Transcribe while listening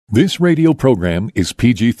This radio program is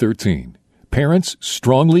PG-13. Parents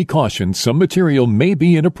strongly caution some material may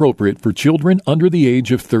be inappropriate for children under the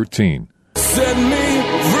age of 13. Set me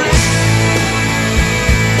free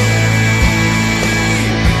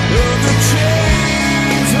of the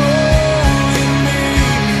chains holding me.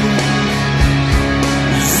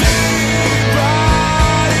 Is anybody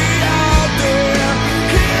out there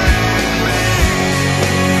hearing me?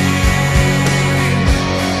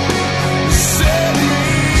 Set me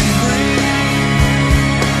free.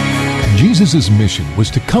 Jesus' mission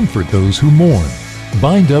was to comfort those who mourn,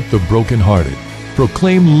 bind up the brokenhearted,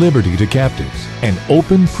 proclaim liberty to captives, and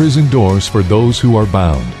open prison doors for those who are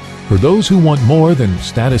bound. For those who want more than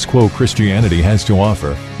status quo Christianity has to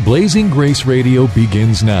offer, Blazing Grace Radio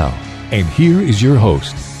begins now. And here is your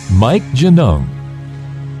host, Mike Genung.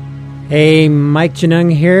 Hey, Mike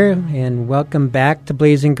Genung here, and welcome back to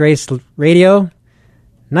Blazing Grace Radio.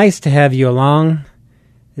 Nice to have you along.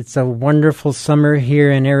 It's a wonderful summer here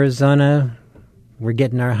in Arizona. We're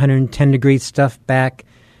getting our 110-degree stuff back.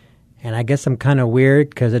 And I guess I'm kind of weird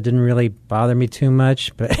because it didn't really bother me too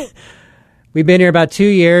much. But we've been here about 2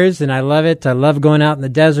 years, and I love it. I love going out in the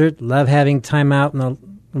desert, love having time out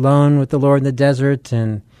alone with the Lord in the desert.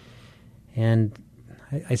 And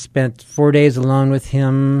I spent 4 days alone with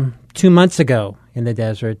him 2 months ago in the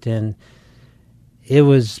desert, and it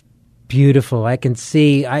was beautiful. I can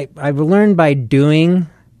see, I've learned by doing,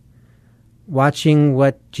 watching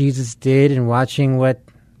what Jesus did and watching what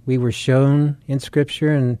we were shown in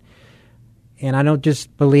Scripture, and I don't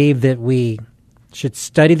just believe that we should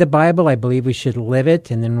study the Bible. I believe we should live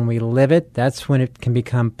it. And then when we live it, that's when it can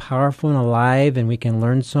become powerful and alive, and we can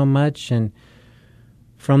learn so much. And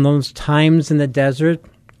from those times in the desert,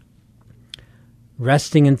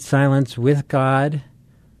 resting in silence with God,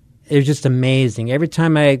 it was just amazing. Every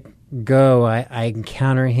time I go, I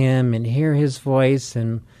encounter Him and hear His voice,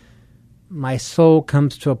 and my soul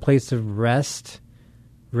comes to a place of rest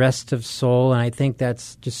of soul, and I think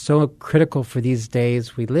that's just so critical for these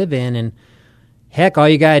days we live in. And heck, all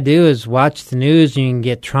you got to do is watch the news and you can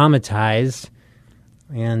get traumatized.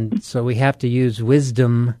 And so we have to use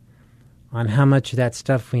wisdom on how much of that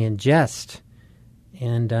stuff we ingest.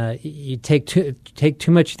 And you take too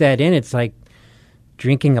much of that in, it's like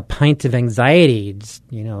drinking a pint of anxiety. Just,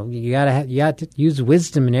 you got to use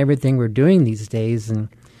wisdom in everything we're doing these days. And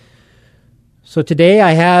so today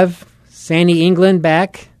I have Sandy England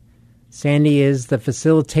back. Sandy is the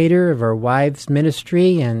facilitator of our wives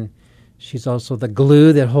ministry, and she's also the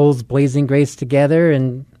glue that holds Blazing Grace together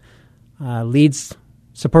and leads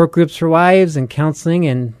support groups for wives and counseling.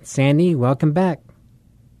 And Sandy, welcome back.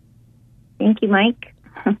 Thank you, Mike.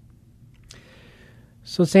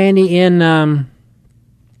 So Sandy, in a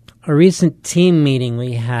recent team meeting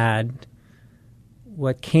we had,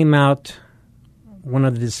 what came out, one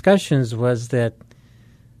of the discussions was that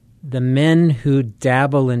the men who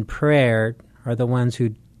dabble in prayer are the ones who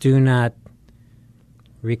do not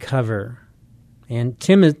recover. And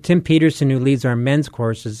Tim Peterson, who leads our men's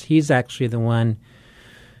courses, he's actually the one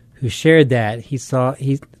who shared that.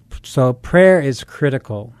 So prayer is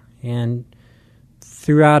critical. And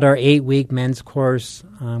throughout our 8-week men's course,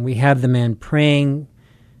 we have the men praying.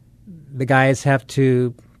 The guys have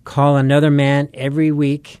to call another man every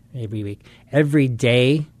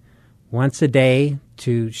day, once a day,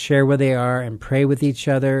 to share where they are and pray with each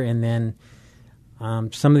other. And then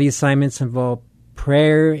some of the assignments involve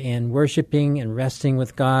prayer and worshiping and resting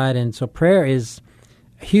with God. And so prayer is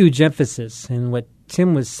a huge emphasis. And what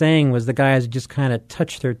Tim was saying was the guys just kind of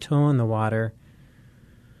touch their toe in the water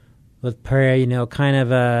with prayer, kind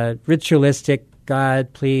of a ritualistic,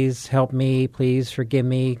 God, please help me, please forgive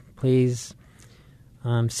me, please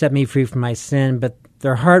set me free from my sin. But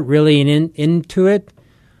their heart really into it,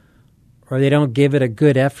 or they don't give it a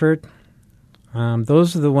good effort.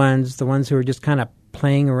 Those are the ones who are just kind of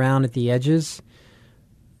playing around at the edges.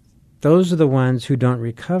 Those are the ones who don't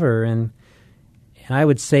recover. And I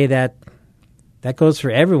would say that goes for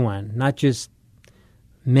everyone, not just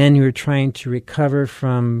men who are trying to recover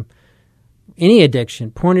from any addiction,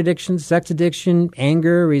 porn addiction, sex addiction,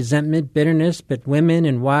 anger, resentment, bitterness, but women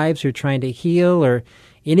and wives who are trying to heal, or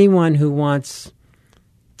anyone who wants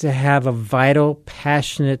to have a vital,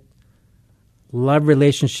 passionate love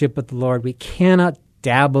relationship with the Lord. We cannot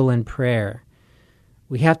dabble in prayer.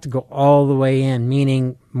 We have to go all the way in,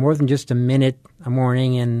 meaning more than just a minute a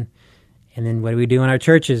morning. And then what do we do in our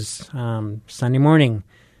churches? Sunday morning,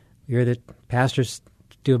 we hear the pastors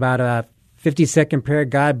do about a 50-second prayer,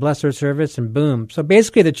 God bless our service, and boom. So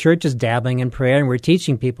basically the church is dabbling in prayer, and we're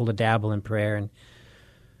teaching people to dabble in prayer. And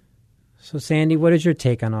so Sandy, what is your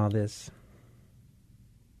take on all this?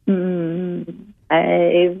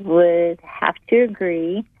 I would have to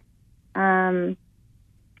agree. I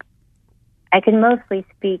can mostly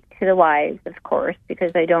speak to the wives, of course,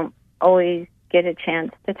 because I don't always get a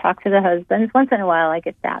chance to talk to the husbands. Once in a while I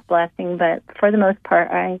get that blessing, but for the most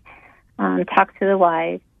part I talk to the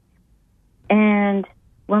wives. And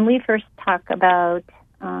when we first talk about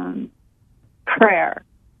prayer,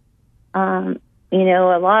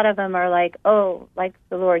 a lot of them are like, oh, like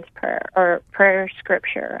the Lord's Prayer or prayer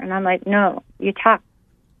scripture. And I'm like, no, you talk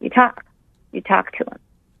to him.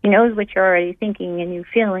 He knows what you're already thinking and you're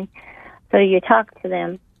feeling. So you talk to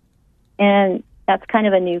them, and that's kind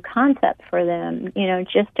of a new concept for them,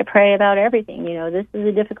 just to pray about everything. This is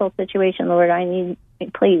a difficult situation, Lord,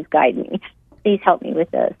 please guide me. Please help me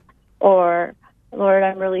with this. Or, Lord,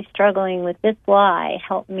 I'm really struggling with this lie.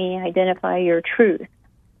 Help me identify your truth.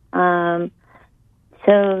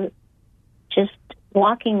 So just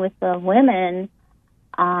walking with the women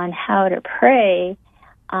on how to pray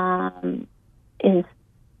is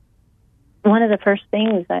one of the first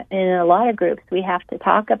things that in a lot of groups we have to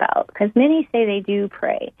talk about, because many say they do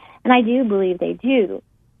pray, and I do believe they do,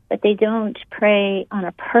 but they don't pray on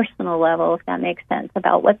a personal level, if that makes sense,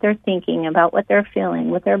 about what they're thinking, about what they're feeling,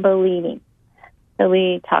 what they're believing. So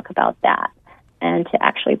we talk about that and to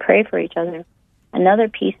actually pray for each other. Another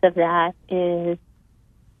piece of that is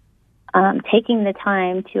taking the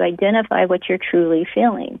time to identify what you're truly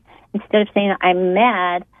feeling. Instead of saying, I'm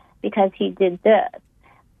mad because he did this,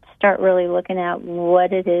 start really looking at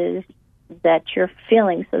what it is that you're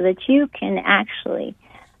feeling so that you can actually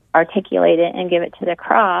articulate it and give it to the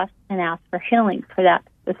cross and ask for healing for that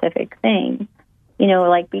specific thing.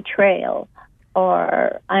 Like betrayal,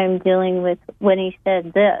 or I'm dealing with when he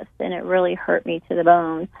said this and it really hurt me to the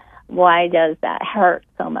bone. Why does that hurt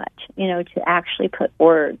so much? To actually put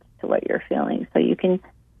words to what you're feeling so you can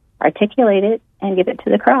articulate it and give it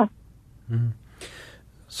to the cross. Mm-hmm.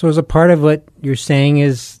 So as a part of what you're saying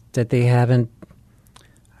is that they haven't,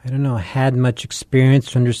 had much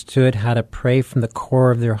experience or understood how to pray from the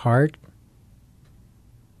core of their heart?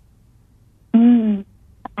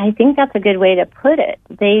 I think that's a good way to put it.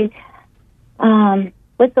 They,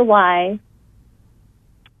 with the wives,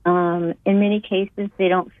 in many cases, they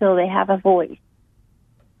don't feel they have a voice.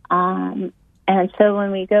 And so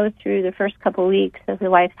when we go through the first couple weeks of the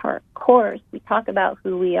Wife's Heart course, we talk about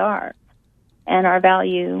who we are and our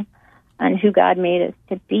value and who God made us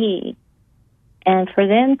to be. And for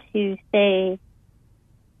them to say,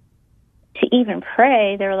 to even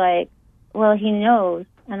pray, they're like, well, he knows.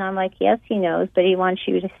 And I'm like, yes, he knows, but he wants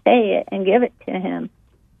you to say it and give it to him.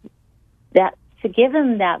 That to give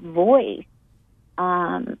him that voice,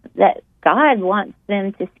 that God wants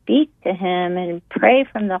them to speak to him and pray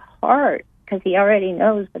from the heart, because he already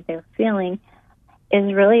knows what they're feeling,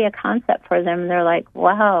 is really a concept for them. They're like,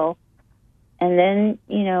 wow. And then,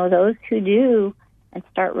 those who do and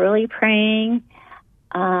start really praying,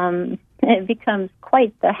 it becomes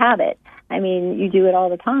quite the habit. I mean, you do it all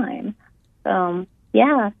the time.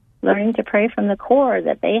 Learning to pray from the core,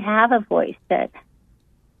 that they have a voice, that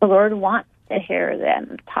the Lord wants to hear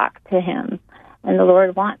them talk to him, and the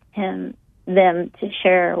Lord wants them to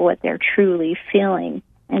share what they're truly feeling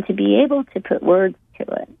and to be able to put words to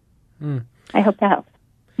it. I hope that helps.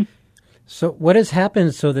 So what has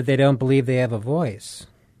happened so that they don't believe they have a voice?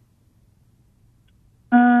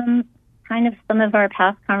 Kind of some of our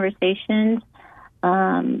past conversations.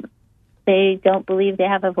 They don't believe they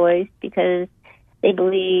have a voice because they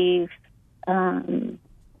believe part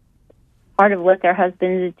of what their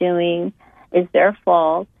husband is doing is their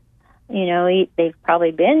fault. They've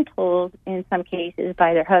probably been told in some cases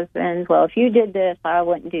by their husbands, well, if you did this, I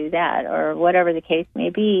wouldn't do that, or whatever the case may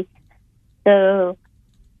be. So,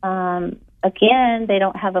 again, they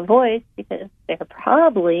don't have a voice because they're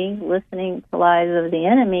probably listening to lies of the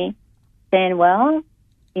enemy, saying, well,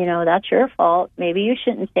 that's your fault. Maybe you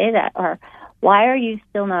shouldn't say that. Or, why are you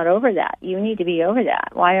still not over that? You need to be over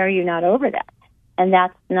that. Why are you not over that? And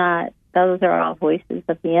those are all voices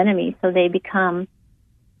of the enemy. So they become,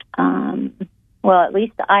 at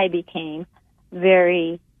least I became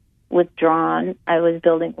very withdrawn. I was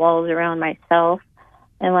building walls around myself.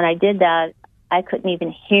 And when I did that, I couldn't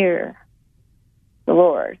even hear the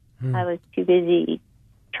Lord. I was too busy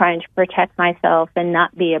trying to protect myself and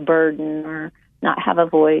not be a burden or not have a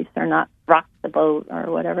voice or not rock the boat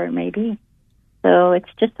or whatever it may be. So it's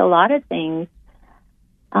just a lot of things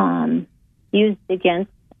used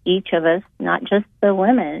against each of us, not just the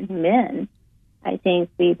women, men. I think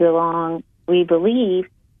we believe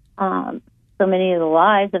so many of the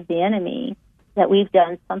lies of the enemy, that we've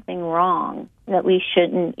done something wrong, that we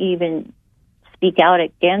shouldn't even speak out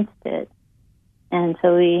against it. And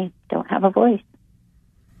so we don't have a voice.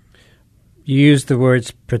 You used the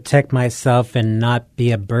words protect myself and not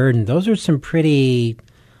be a burden. Those are some pretty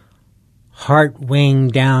heart-weighing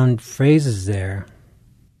down phrases there.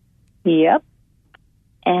 Yep.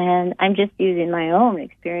 And I'm just using my own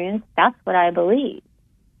experience. That's what I believe.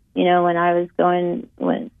 You know, when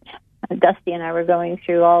Dusty and I were going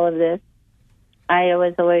through all of this, I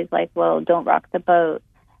was always like, well, don't rock the boat.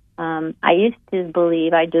 I used to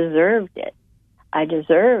believe I deserved it. I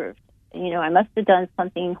must have done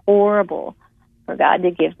something horrible for God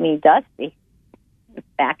to give me Dusty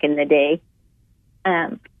back in the day.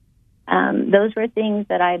 Those were things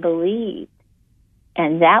that I believed.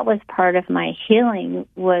 And that was part of my healing,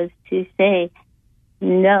 was to say,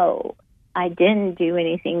 no, I didn't do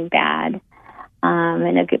anything bad.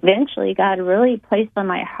 And eventually God really placed on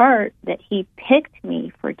my heart that he picked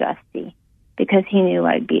me for Dusty because he knew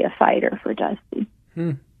I'd be a fighter for Dusty.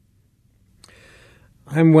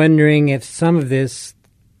 I'm wondering if some of this,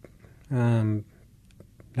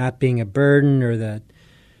 not being a burden or the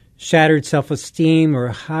shattered self-esteem or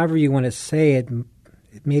however you want to say it,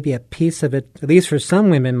 maybe a piece of it, at least for some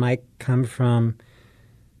women, might come from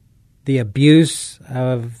the abuse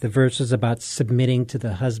of the verses about submitting to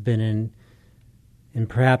the husband, and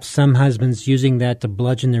perhaps some husbands using that to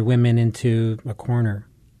bludgeon their women into a corner.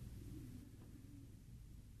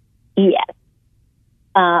 Yes.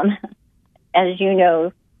 As you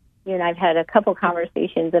know, you and I've had a couple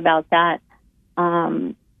conversations about that.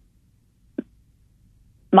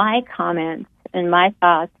 My comments and my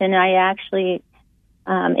thoughts, and I actually,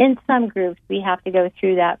 in some groups, we have to go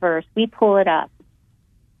through that verse. We pull it up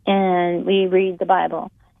and we read the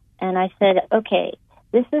Bible. And I said, okay,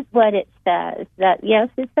 this is what it says. That, yes,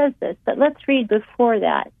 it says this, but let's read before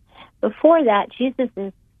that. Before that, Jesus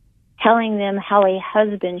is telling them how a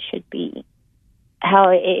husband should be,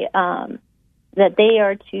 that they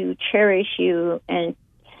are to cherish you and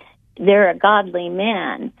they're a godly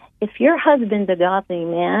man. If your husband's a godly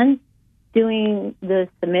man, doing the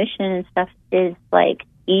submission and stuff is like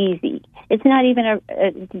easy. It's not even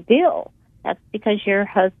a deal. That's because your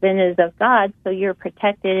husband is of God, so you're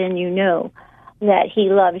protected and you know that he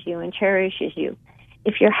loves you and cherishes you.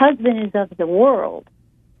 If your husband is of the world,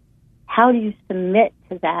 how do you submit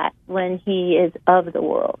to that when he is of the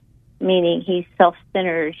world? Meaning he's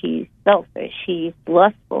self-centered, he's selfish, he's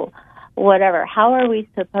lustful, whatever. How are we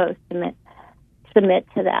supposed to submit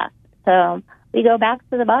to that? So we go back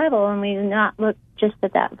to the Bible and we do not look just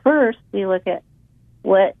at that verse. We look at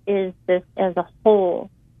what is this as a whole.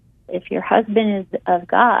 If your husband is of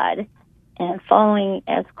God and following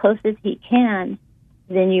as close as he can,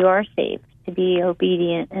 then you are safe to be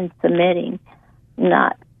obedient and submitting,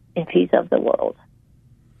 not if he's of the world.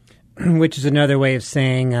 Which is another way of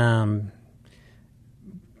saying, I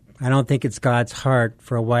don't think it's God's heart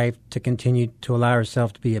for a wife to continue to allow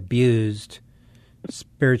herself to be abused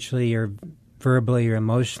spiritually or verbally or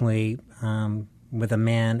emotionally with a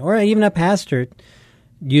man or even a pastor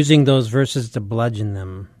using those verses to bludgeon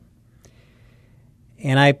them.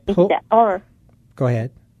 And go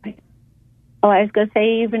ahead. Oh, I was going to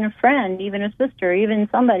say even a friend, even a sister, even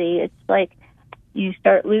somebody. It's like you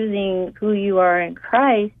start losing who you are in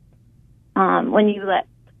Christ when you let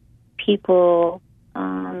people,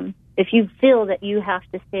 if you feel that you have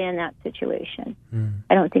to stay in that situation.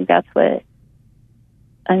 I don't think that's what,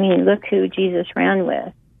 look who Jesus ran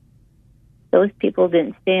with. Those people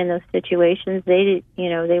didn't stay in those situations. They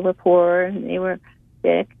were poor and they were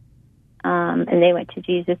sick, and they went to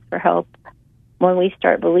Jesus for help. When we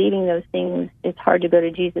start believing those things, it's hard to go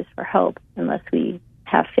to Jesus for help unless we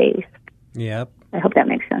have faith. Yep. I hope that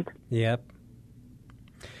makes sense. Yep.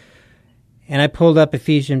 And I pulled up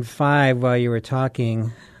Ephesians 5 while you were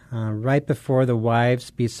talking. Right before the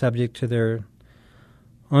wives be subject to their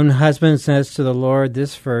own husbands as to the Lord,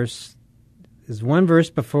 this verse is one verse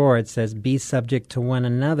before. It says, be subject to one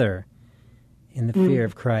another in the fear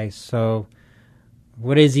of Christ. So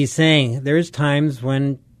what is he saying? There's times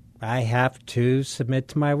when I have to submit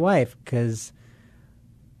to my wife because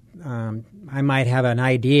I might have an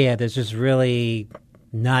idea that's just really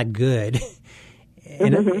not good.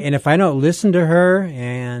 And if I don't listen to her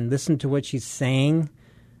and listen to what she's saying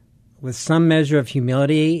with some measure of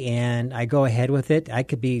humility and I go ahead with it, I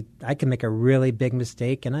can make a really big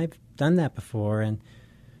mistake, and I've done that before. And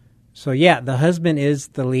so, yeah, the husband is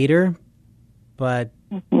the leader, but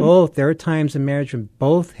there are times in marriage when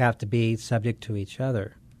both have to be subject to each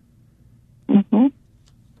other.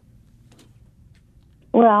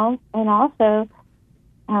 Well, and also,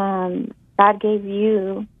 God gave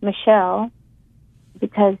you Michelle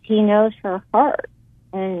because he knows her heart,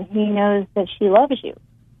 and he knows that she loves you.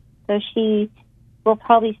 So she will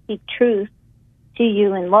probably speak truth to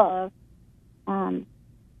you in love,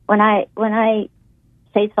 when I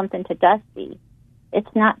say something to Dusty,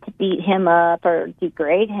 it's not to beat him up or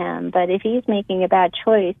degrade him, but if he's making a bad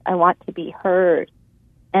choice, I want to be heard.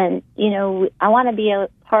 And, I want to be a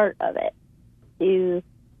part of it to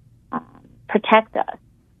protect us.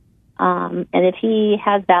 And if he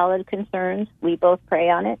has valid concerns, we both pray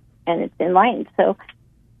on it, and it's in line. So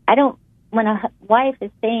when a wife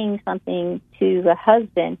is saying something to the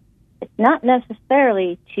husband, it's not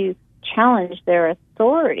necessarily to challenge their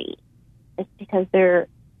authority. It's because they're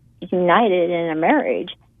united in a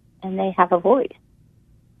marriage and they have a voice.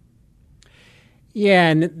 Yeah,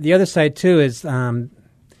 and the other side, too, is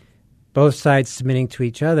both sides submitting to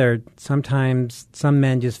each other. Sometimes some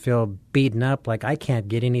men just feel beaten up, like, I can't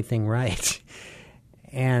get anything right.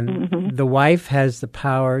 And the wife has the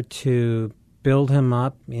power to build him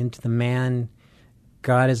up into the man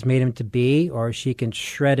God has made him to be, or she can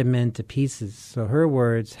shred him into pieces. So her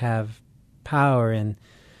words have power. And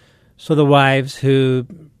so the wives who,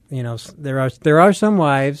 there are some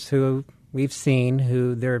wives who we've seen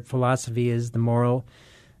who their philosophy is my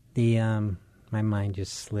mind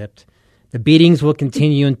just slipped. The beatings will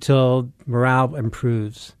continue until morale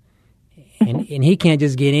improves. And he can't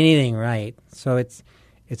just get anything right. So it's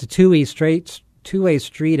a two-way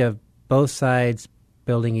street of both sides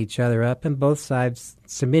building each other up and both sides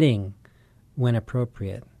submitting when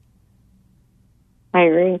appropriate. I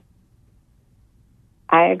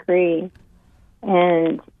agree.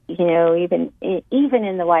 And, even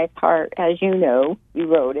in the wife's heart, as you know, you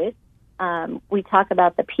wrote it, we talk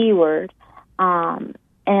about the P word,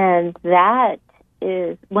 and that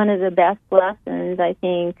is one of the best lessons, I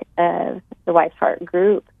think, of the Wife's Heart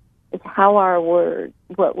group, is how our words,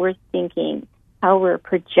 what we're thinking, how we're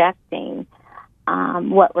projecting,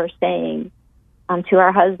 what we're saying to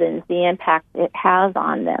our husbands, the impact it has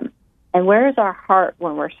on them. And where is our heart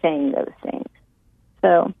when we're saying those things?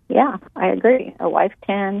 So, yeah, I agree. A wife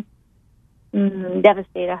can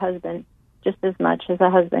devastate a husband just as much as a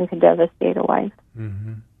husband can devastate a wife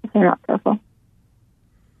if they're not careful.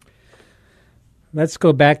 Let's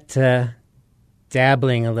go back to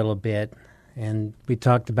dabbling a little bit. And we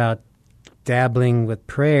talked about dabbling with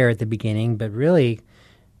prayer at the beginning, but really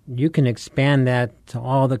you can expand that to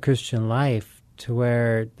all the Christian life, to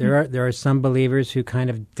where there are some believers who kind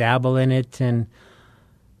of dabble in it, and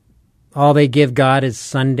all they give God is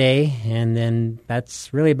Sunday, and then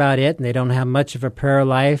that's really about it, and they don't have much of a prayer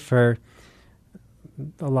life or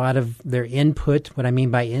a lot of their input. What I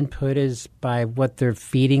mean by input is by what they're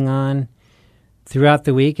feeding on throughout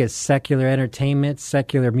the week is secular entertainment,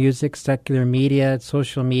 secular music, secular media,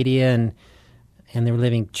 social media, and they're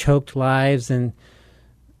living choked lives. And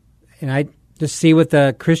I just see with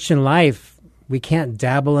the Christian life, we can't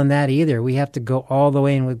dabble in that either. We have to go all the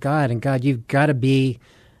way in with God. And God, you've got to be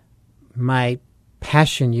my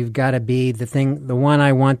passion. You've got to be the one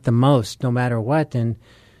I want the most, no matter what. And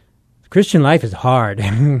Christian life is hard.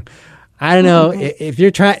 I don't know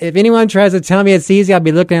if anyone tries to tell me it's easy, I'll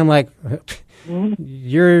be looking at them like,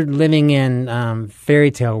 you're living in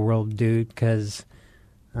fairy tale world, dude. Because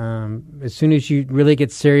as soon as you really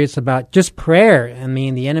get serious about just prayer, I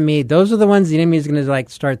mean, the enemy, those are the ones the enemy is going to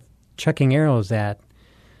start chucking arrows at.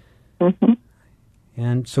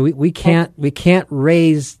 And so we can't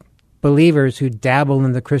raise believers who dabble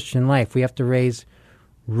in the Christian life. We have to raise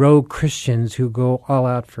rogue Christians who go all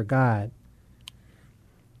out for God.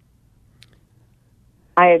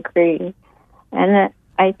 I agree. And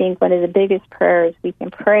I think one of the biggest prayers we can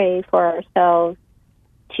pray for ourselves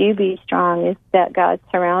to be strong is that God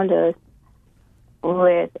surround us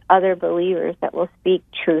with other believers that will speak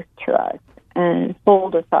truth to us and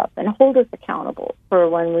hold us up and hold us accountable for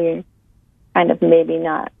when we're kind of maybe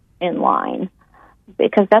not in line.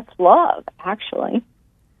 Because that's love, actually.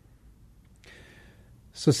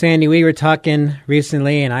 So, Sandy, we were talking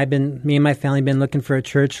recently, and me and my family have been looking for a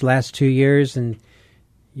church the last 2 years, and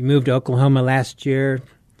you moved to Oklahoma last year,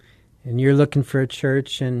 and you're looking for a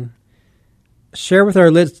church. And share with our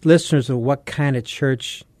listeners of what kind of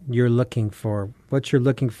church you're looking for, what you're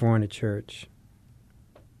looking for in a church.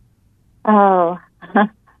 Oh,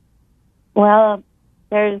 well,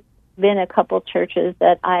 there's been a couple churches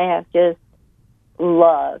that I have just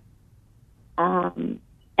loved.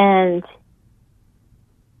 And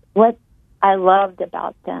what I loved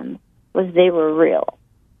about them was they were real.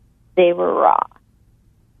 They were raw.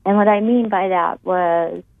 And what I mean by that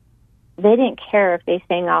was they didn't care if they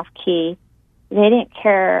sang off key. They didn't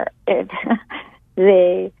care if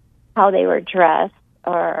how they were dressed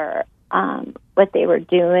or what they were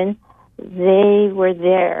doing. They were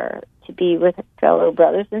there to be with fellow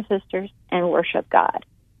brothers and sisters and worship God.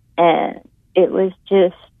 And it was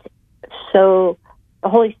just so the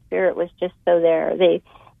Holy Spirit was just so there. They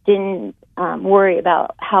didn't worry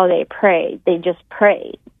about how they prayed. They just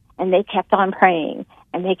prayed, and they kept on praying,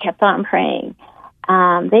 and they kept on praying.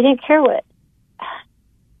 They didn't care what.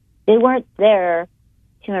 They weren't there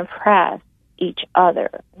to impress each other.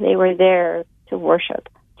 They were there to worship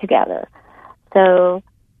together. So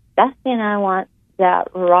that's when I want that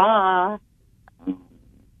raw,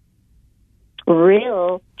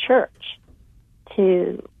 real church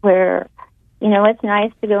to where, you know, it's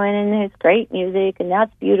nice to go in and there's great music and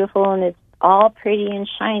that's beautiful and it's all pretty and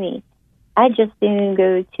shiny. I just didn't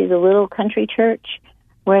go to the little country church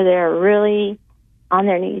where they're really on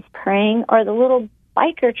their knees praying, or the little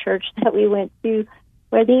biker church that we went to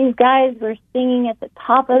where these guys were singing at the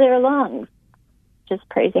top of their lungs, just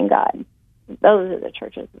praising God. Those are the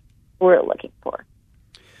churches we're looking for.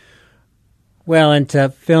 Well, and to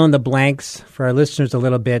fill in the blanks for our listeners a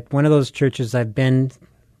little bit, one of those churches I've been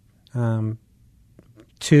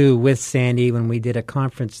to with Sandy when we did a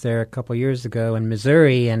conference there a couple years ago in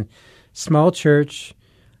Missouri, and small church,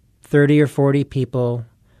 30 or 40 people,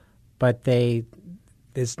 but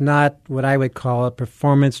it's not what I would call a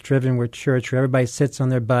performance-driven church where everybody sits on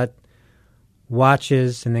their butt,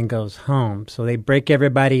 watches, and then goes home. So they break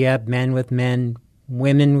everybody up, men with men,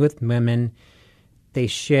 women with women. They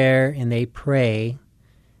share and they pray,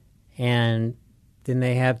 and then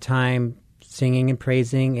they have time singing and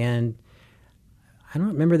praising, and I don't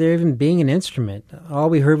remember there even being an instrument. All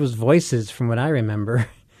we heard was voices from what I remember.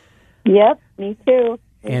 Yep, me too.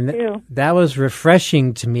 And that was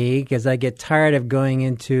refreshing to me because I get tired of going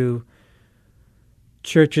into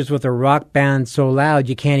churches with a rock band so loud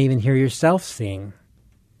you can't even hear yourself sing.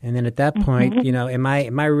 And then at that point, you know, am I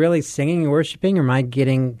really singing and worshiping, or am I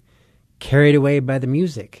getting carried away by the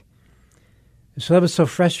music? So that was so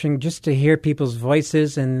frustrating just to hear people's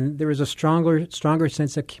voices, and there was a stronger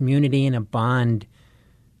sense of community and a bond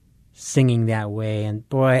singing that way. And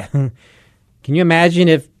boy, can you imagine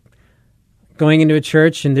if going into a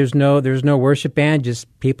church and there's no worship band, just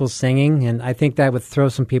people singing? And I think that would throw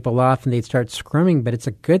some people off and they'd start squirming, but it's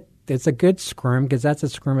a good squirm because that's a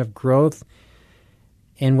squirm of growth.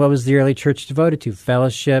 And what was the early church devoted to?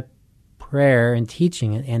 Fellowship, prayer, and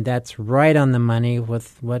teaching. And that's right on the money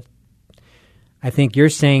with what I think you're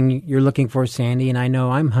saying you're looking for, Sandy, and I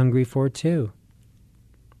know I'm hungry for too.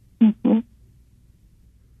 Mm-hmm.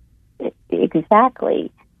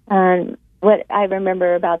 Exactly. What I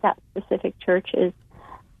remember about that specific church is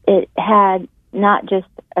it had not just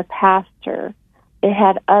a pastor, it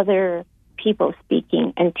had other people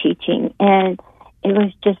speaking and teaching, and it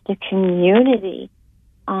was just a community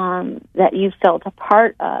that you felt a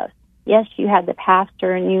part of. Yes, you had the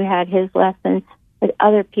pastor and you had his lesson, but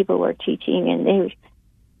other people were teaching, and it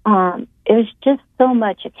was just so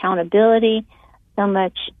much accountability, so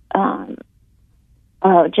much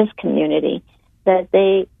just community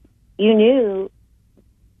that you knew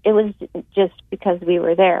it was just because we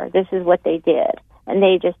were there. This is what they did, and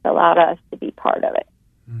they just allowed us to be part of it.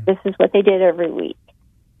 This is what they did every week,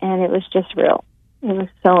 and it was just real. It was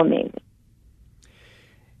so amazing.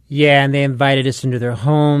 Yeah, and they invited us into their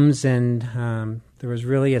homes, and there was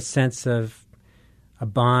really a sense of a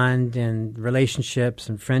bond and relationships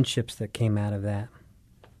and friendships that came out of that.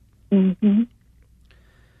 Mm-hmm.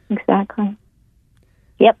 Exactly.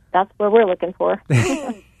 Yep, that's what we're looking for.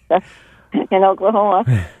 That's in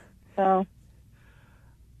Oklahoma. So.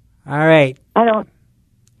 All right.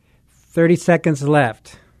 30 seconds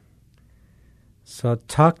left. So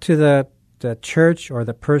talk to the church or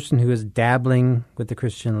the person who is dabbling with the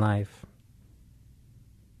Christian life.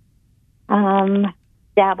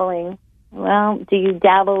 Dabbling. Well, do you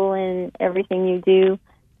dabble in everything you do?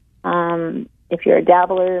 If you're a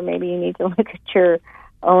dabbler, maybe you need to look at your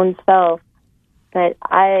own self. But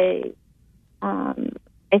I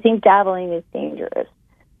think dabbling is dangerous.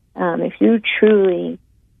 If you truly,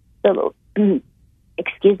 the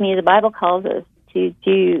Bible calls us to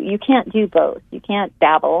do, you can't do both. You can't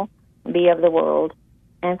dabble and be of the world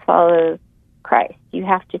and follow Christ. You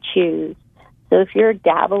have to choose. So if you're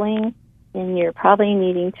dabbling, then you're probably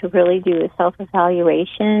needing to really do a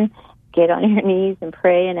self-evaluation, get on your knees and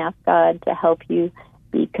pray and ask God to help you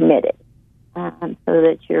be committed so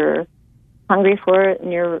that you're hungry for it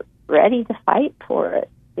and you're ready to fight for it.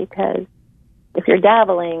 Because if you're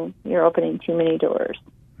dabbling, you're opening too many doors.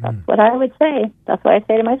 That's what I would say. That's what I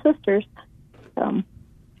say to my sisters. So.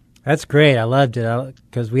 That's great. I loved it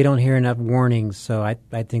because we don't hear enough warnings, so I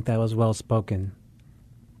think that was well spoken.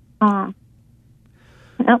 No,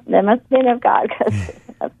 that must have been of God because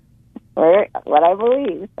that's what I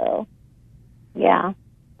believe. So, yeah,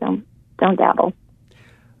 don't dabble.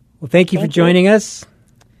 Well, thank you for joining us.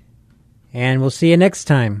 And we'll see you next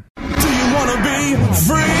time. Do you want to be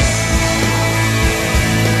free?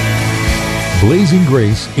 Blazing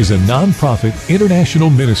Grace is a non-profit international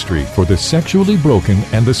ministry for the sexually broken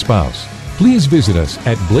and the spouse. Please visit us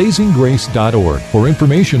at blazinggrace.org for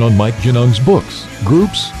information on Mike Genung's books,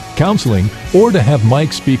 groups, counseling, or to have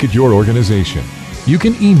Mike speak at your organization. You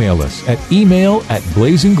can email us at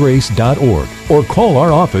email@blazinggrace.org or call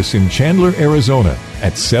our office in Chandler, Arizona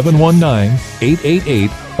at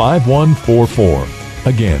 719-888-5144.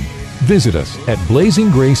 Again, visit us at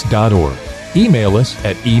blazinggrace.org. Email us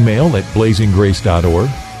at email@blazinggrace.org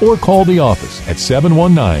or call the office at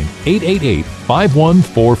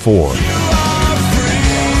 719-888-5144.